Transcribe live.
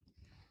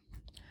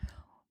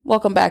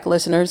Welcome back,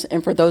 listeners.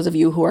 And for those of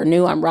you who are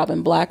new, I'm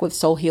Robin Black with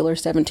Soul Healer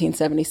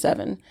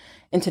 1777.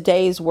 In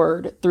today's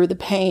word, through the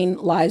pain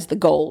lies the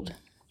gold.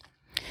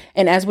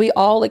 And as we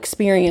all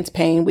experience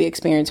pain, we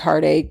experience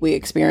heartache, we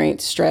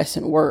experience stress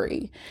and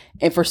worry.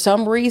 And for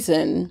some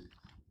reason,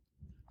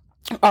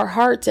 our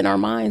hearts and our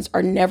minds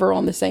are never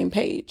on the same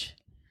page.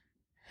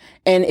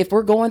 And if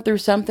we're going through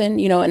something,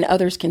 and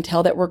others can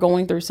tell that we're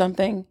going through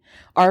something,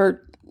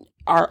 our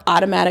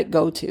automatic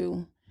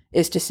go-to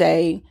is to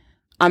say,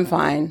 I'm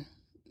fine.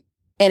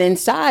 And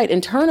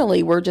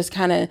internally, we're just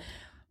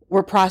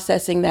we're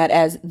processing that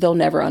as they'll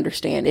never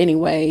understand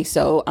anyway.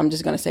 So I'm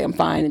just going to say I'm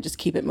fine and just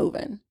keep it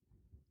moving.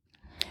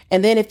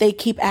 And then if they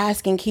keep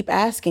asking,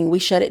 we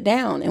shut it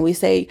down and we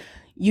say,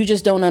 you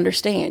just don't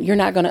understand. You're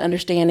not going to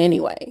understand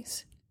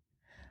anyways.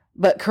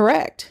 But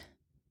correct.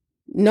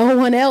 No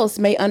one else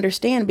may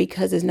understand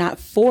because it's not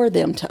for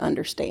them to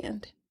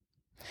understand,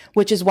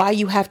 which is why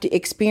you have to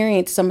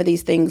experience some of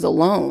these things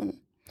alone.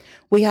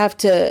 We have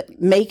to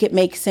make it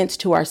make sense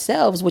to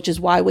ourselves, which is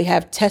why we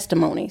have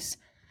testimonies.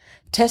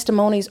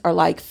 Testimonies are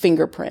like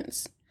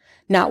fingerprints.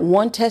 Not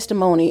one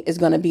testimony is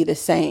going to be the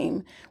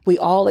same. We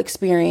all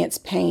experience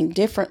pain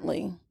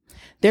differently.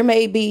 There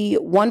may be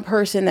one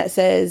person that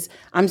says,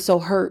 I'm so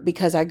hurt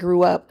because I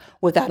grew up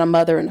without a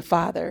mother and a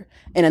father.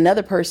 And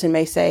another person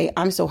may say,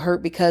 I'm so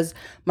hurt because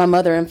my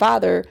mother and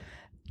father,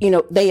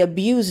 they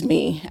abused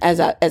me as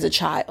a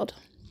child.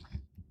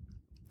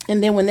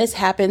 And then when this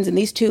happens and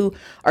these two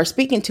are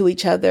speaking to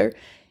each other,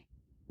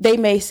 they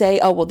may say,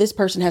 oh, well, this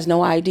person has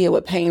no idea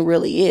what pain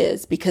really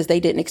is because they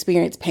didn't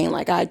experience pain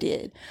like I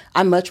did.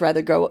 I'd much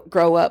rather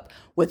grow up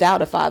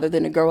without a father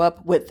than to grow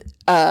up with,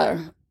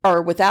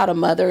 or without a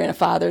mother and a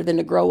father than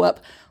to grow up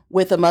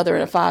with a mother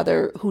and a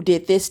father who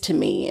did this to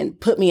me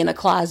and put me in a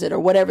closet or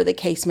whatever the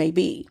case may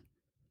be.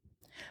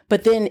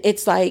 But then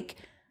it's like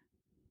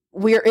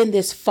we're in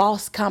this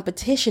false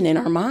competition in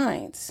our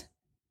minds.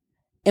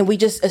 And we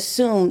just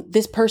assume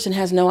this person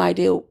has no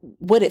idea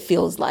what it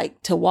feels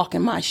like to walk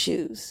in my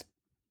shoes.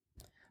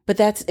 But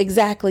that's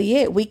exactly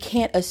it. We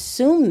can't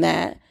assume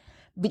that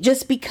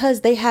just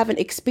because they haven't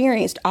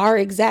experienced our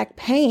exact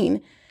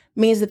pain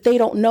means that they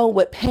don't know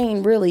what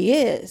pain really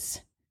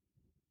is.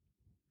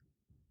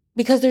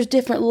 Because there's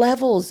different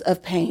levels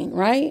of pain,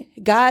 right?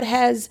 God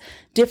has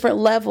different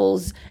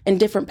levels and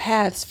different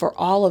paths for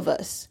all of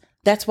us.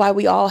 That's why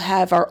we all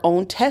have our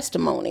own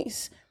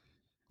testimonies.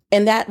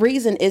 And that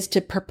reason is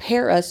to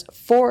prepare us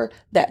for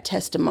that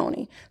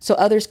testimony so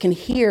others can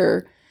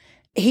hear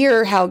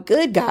how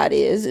good God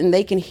is and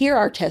they can hear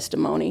our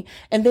testimony.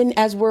 And then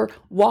as we're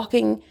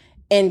walking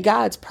in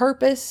God's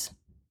purpose,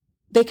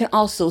 they can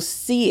also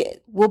see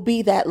it. We'll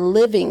be that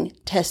living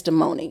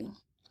testimony.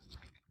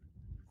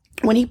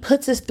 When he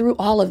puts us through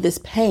all of this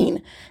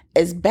pain,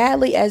 as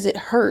badly as it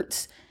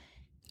hurts,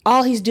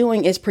 all he's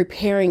doing is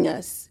preparing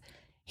us.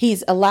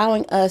 He's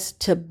allowing us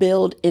to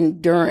build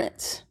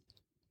endurance.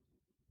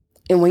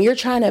 And when you're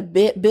trying to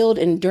build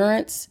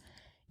endurance,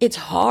 it's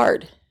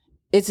hard.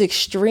 It's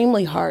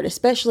extremely hard,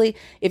 especially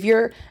if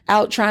you're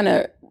out trying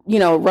to,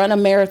 run a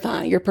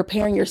marathon. You're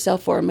preparing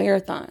yourself for a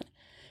marathon.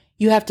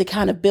 You have to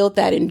kind of build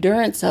that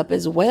endurance up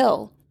as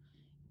well.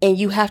 And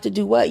you have to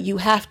do what? You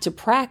have to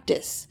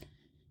practice.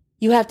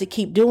 You have to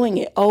keep doing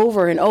it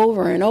over and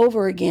over and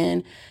over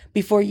again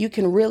before you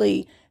can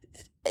really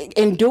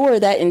endure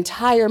that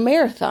entire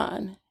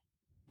marathon.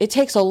 It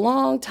takes a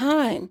long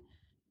time.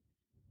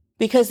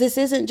 Because this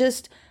isn't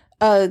just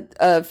a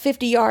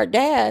 50-yard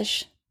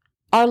dash.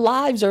 Our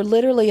lives are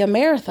literally a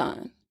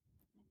marathon.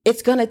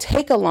 It's going to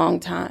take a long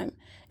time.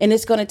 And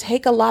it's going to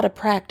take a lot of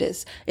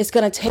practice. It's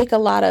going to take a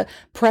lot of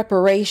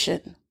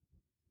preparation.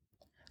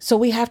 So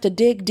we have to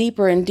dig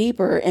deeper and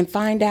deeper and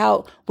find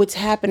out what's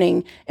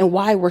happening and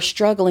why we're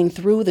struggling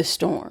through the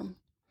storm.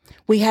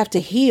 We have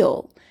to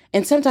heal.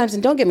 And sometimes,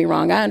 and don't get me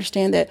wrong, I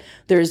understand that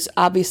there's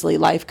obviously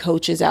life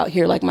coaches out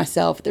here like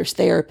myself. There's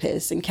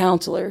therapists and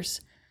counselors.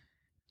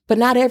 But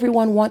not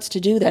everyone wants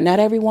to do that. Not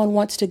everyone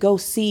wants to go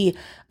see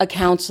a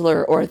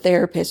counselor or a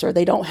therapist, or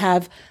they don't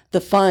have the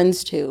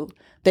funds to.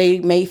 They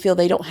may feel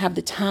they don't have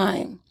the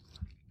time.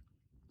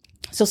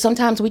 So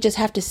sometimes we just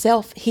have to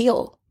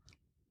self-heal.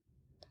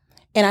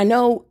 And I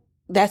know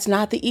that's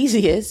not the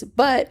easiest,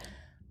 but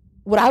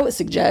what I would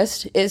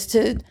suggest is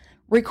to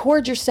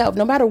record yourself,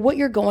 no matter what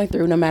you're going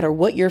through, no matter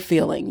what you're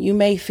feeling. You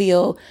may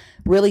feel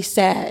really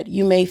sad.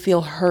 You may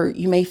feel hurt.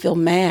 You may feel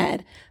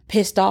mad,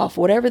 pissed off,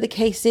 whatever the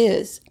case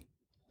is.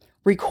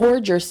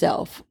 Record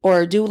yourself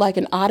or do like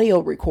an audio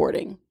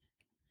recording.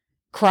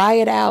 Cry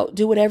it out.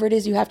 Do whatever it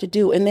is you have to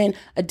do. And then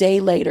a day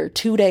later,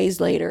 2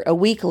 days later, a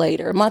week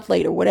later, a month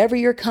later, whatever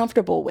you're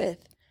comfortable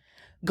with,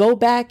 go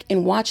back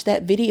and watch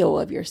that video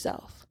of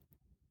yourself.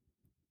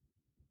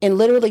 And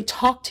literally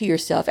talk to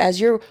yourself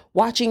as you're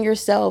watching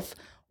yourself.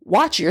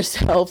 Watch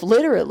yourself,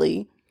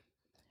 literally.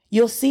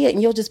 You'll see it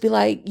and you'll just be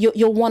like,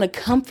 you'll want to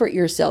comfort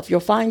yourself. You'll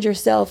find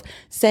yourself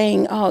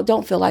saying, oh,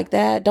 don't feel like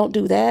that. Don't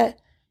do that.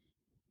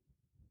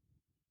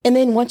 And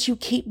then once you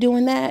keep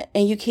doing that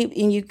and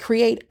you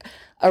create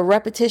a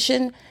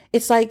repetition,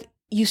 it's like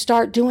you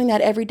start doing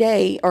that every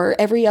day or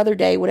every other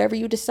day, whatever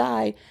you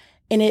decide.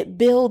 and it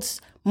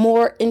builds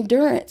more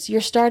endurance.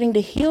 You're starting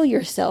to heal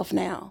yourself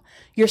now.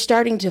 You're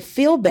starting to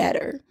feel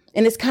better.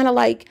 And it's kind of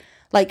like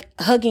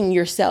hugging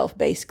yourself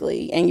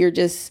basically. And you're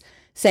just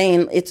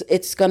saying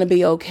it's going to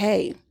be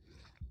okay.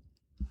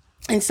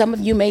 And some of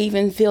you may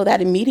even feel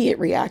that immediate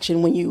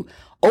reaction when you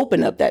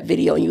open up that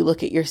video and you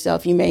look at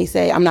yourself. You may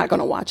say, I'm not going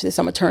to watch this.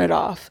 I'm going to turn it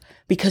off,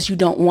 because you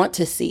don't want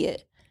to see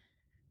it,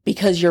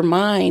 because your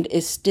mind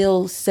is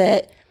still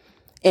set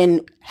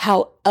in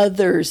how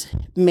others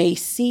may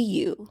see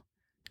you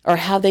or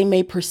how they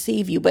may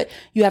perceive you. But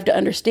you have to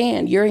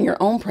understand, you're in your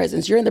own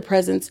presence. You're in the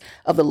presence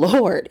of the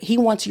Lord. He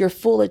wants your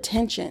full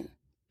attention.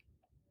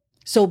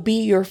 So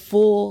be your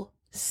full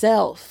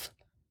self.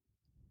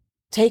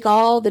 Take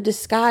all the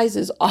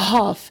disguises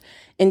off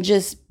and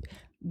just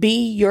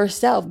be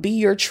yourself. Be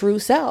your true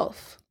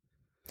self.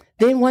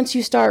 Then once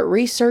you start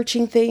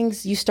researching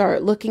things, you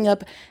start looking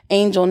up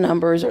angel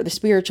numbers or the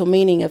spiritual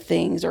meaning of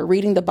things, or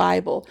reading the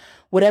Bible,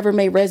 whatever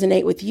may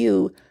resonate with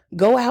you,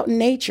 go out in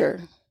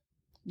nature.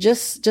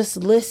 Just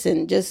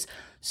listen, just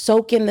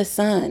soak in the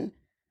sun.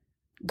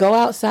 Go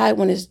outside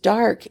when it's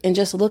dark and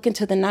just look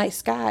into the night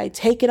sky.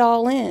 Take it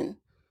all in.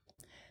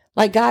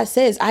 Like God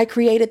says, I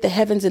created the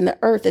heavens and the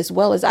earth as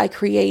well as I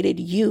created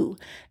you.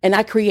 And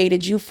I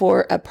created you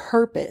for a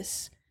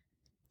purpose.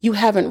 You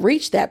haven't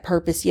reached that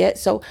purpose yet.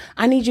 So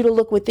I need you to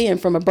look within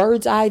from a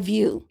bird's eye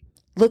view.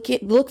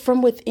 Look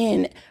from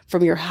within,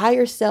 from your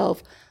higher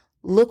self.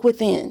 Look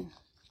within.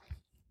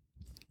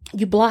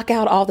 You block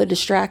out all the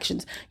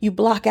distractions. You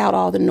block out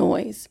all the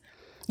noise.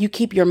 You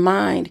keep your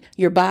mind,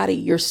 your body,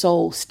 your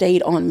soul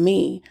stayed on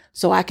me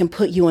so I can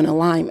put you in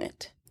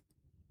alignment.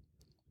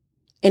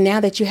 And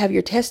now that you have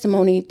your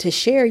testimony to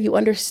share, you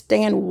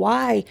understand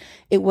why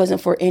it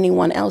wasn't for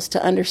anyone else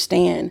to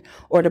understand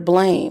or to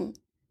blame.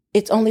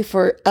 It's only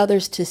for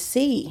others to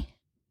see.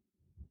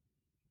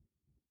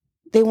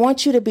 He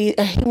wants you to be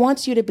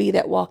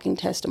that walking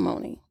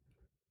testimony.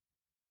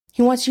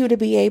 He wants you to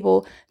be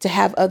able to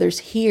have others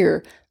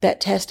hear that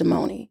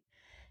testimony.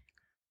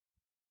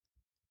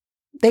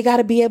 They got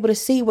to be able to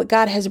see what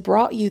God has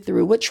brought you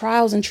through. What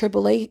trials and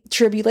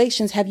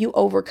tribulations have you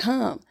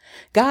overcome?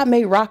 God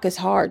may rock us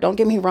hard. Don't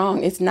get me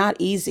wrong. It's not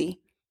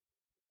easy.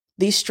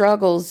 These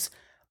struggles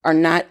are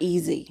not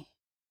easy,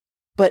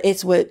 but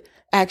it's what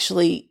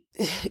actually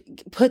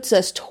puts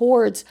us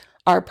towards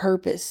our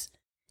purpose.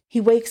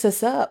 He wakes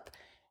us up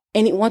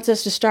and he wants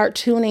us to start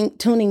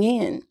tuning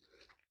in.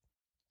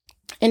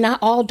 And not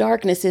all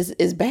darkness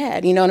is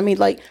bad. You know what I mean?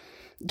 Like,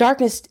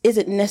 darkness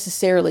isn't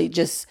necessarily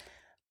just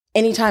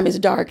anytime it's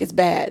dark, it's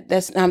bad.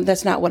 That's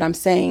not what I'm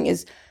saying.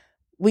 Is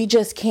we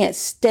just can't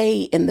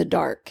stay in the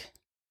dark.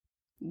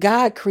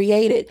 God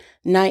created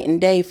night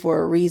and day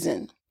for a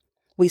reason.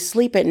 We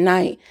sleep at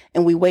night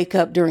and we wake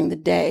up during the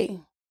day.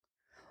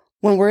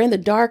 When we're in the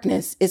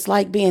darkness, it's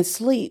like being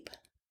asleep.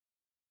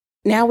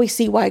 Now we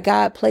see why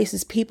God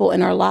places people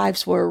in our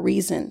lives for a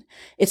reason.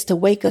 It's to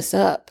wake us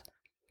up.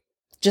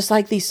 Just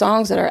like these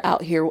songs that are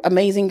out here,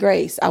 Amazing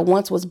Grace, I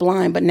once was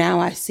blind, but now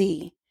I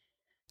see.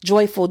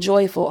 Joyful,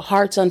 joyful,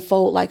 hearts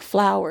unfold like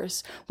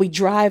flowers. We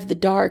drive the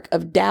dark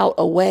of doubt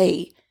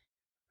away.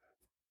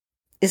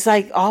 It's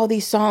like all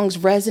these songs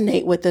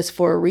resonate with us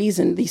for a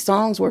reason. These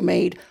songs were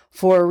made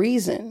for a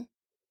reason.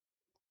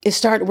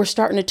 We're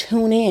starting to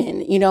tune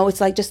in. You know,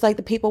 it's like just like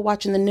the people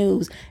watching the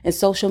news and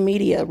social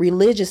media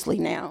religiously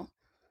now.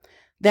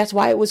 That's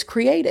why it was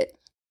created.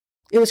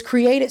 It was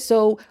created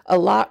so a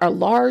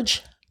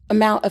large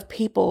amount of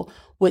people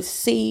would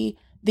see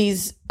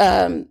these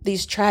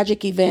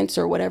tragic events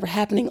or whatever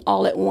happening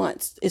all at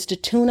once. Is to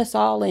tune us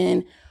all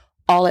in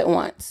all at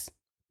once.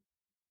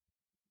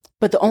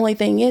 But the only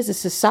thing is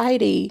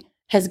society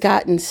has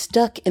gotten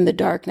stuck in the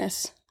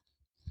darkness.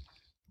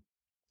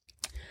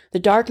 The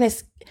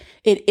darkness,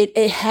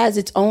 it has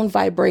its own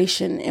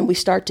vibration, and we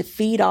start to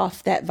feed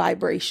off that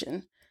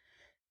vibration.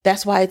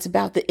 That's why it's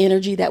about the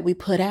energy that we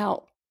put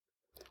out.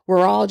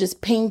 We're all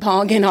just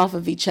ping-ponging off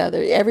of each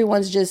other.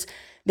 Everyone's just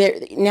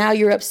there. Now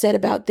you're upset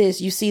about this.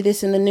 You see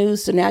this in the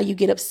news, so now you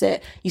get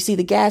upset. You see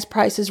the gas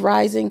prices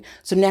rising,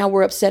 so now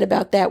we're upset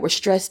about that. We're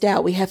stressed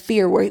out. We have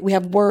fear. We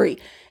have worry.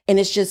 And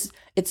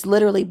it's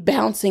literally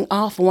bouncing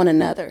off one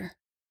another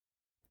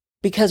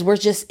because we're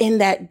just in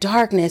that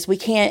darkness. We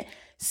can't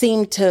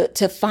seem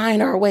to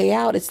find our way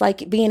out. It's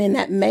like being in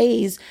that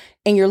maze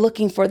and you're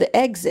looking for the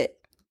exit.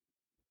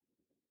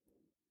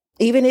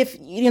 Even if,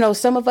 you know,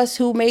 some of us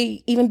who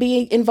may even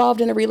be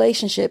involved in a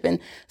relationship, and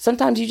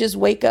sometimes you just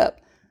wake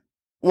up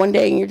one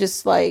day and you're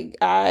just like,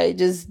 I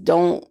just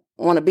don't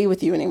want to be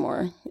with you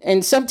anymore.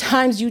 And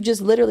sometimes you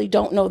just literally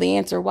don't know the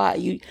answer why.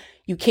 You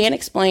can't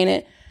explain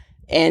it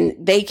and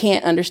they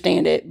can't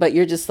understand it, but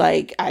you're just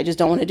like, I just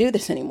don't want to do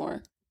this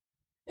anymore.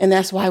 And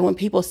that's why when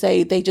people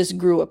say they just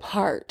grew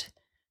apart,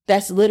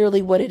 that's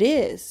literally what it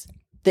is.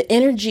 The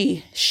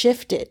energy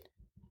shifted.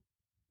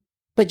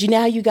 But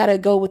now you got to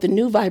go with a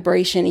new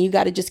vibration, and you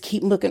got to just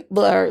keep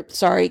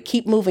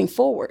moving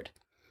forward.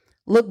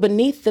 Look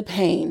beneath the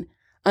pain,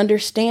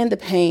 understand the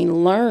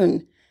pain,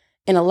 learn,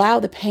 and allow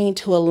the pain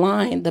to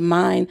align the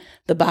mind,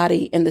 the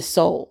body, and the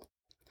soul.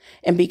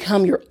 and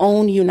become your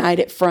own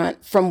united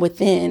front from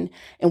within,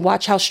 and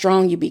watch how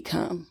strong you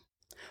become.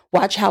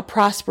 Watch how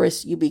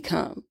prosperous you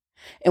become.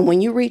 And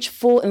when you reach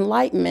full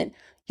enlightenment,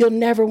 you'll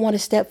never want to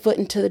step foot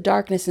into the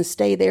darkness and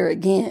stay there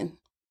again.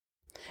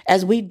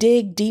 As we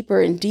dig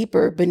deeper and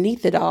deeper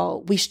beneath it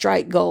all, we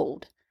strike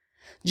gold.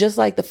 Just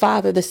like the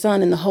Father, the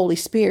Son, and the Holy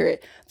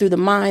Spirit, through the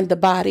mind, the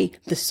body,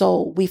 the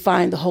soul, we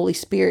find the Holy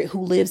Spirit who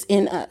lives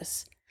in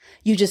us.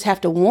 You just have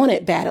to want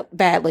it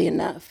badly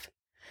enough.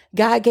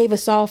 God gave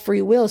us all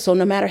free will, so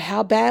no matter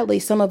how badly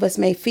some of us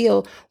may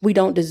feel we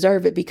don't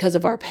deserve it because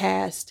of our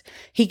past,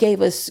 He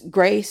gave us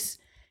grace.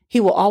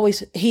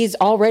 He's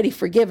already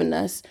forgiven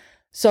us,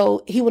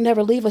 so He will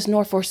never leave us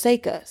nor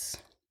forsake us.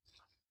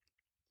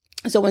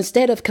 So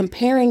instead of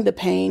comparing the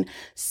pain,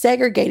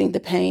 segregating the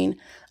pain,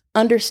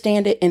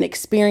 understand it and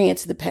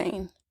experience the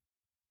pain.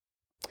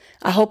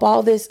 I hope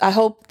this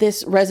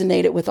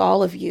resonated with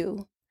all of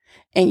you,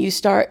 and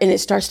it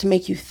starts to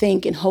make you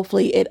think, and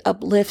hopefully it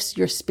uplifts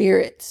your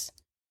spirits.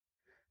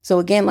 So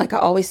again, like I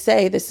always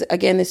say, this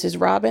is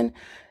Robin.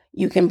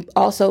 You can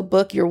also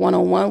book your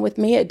one-on-one with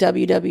me at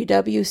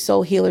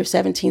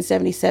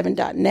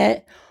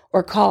www.soulhealer1777.net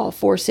or call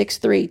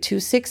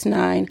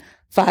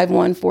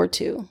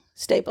 463-269-5142.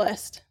 Stay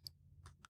blessed.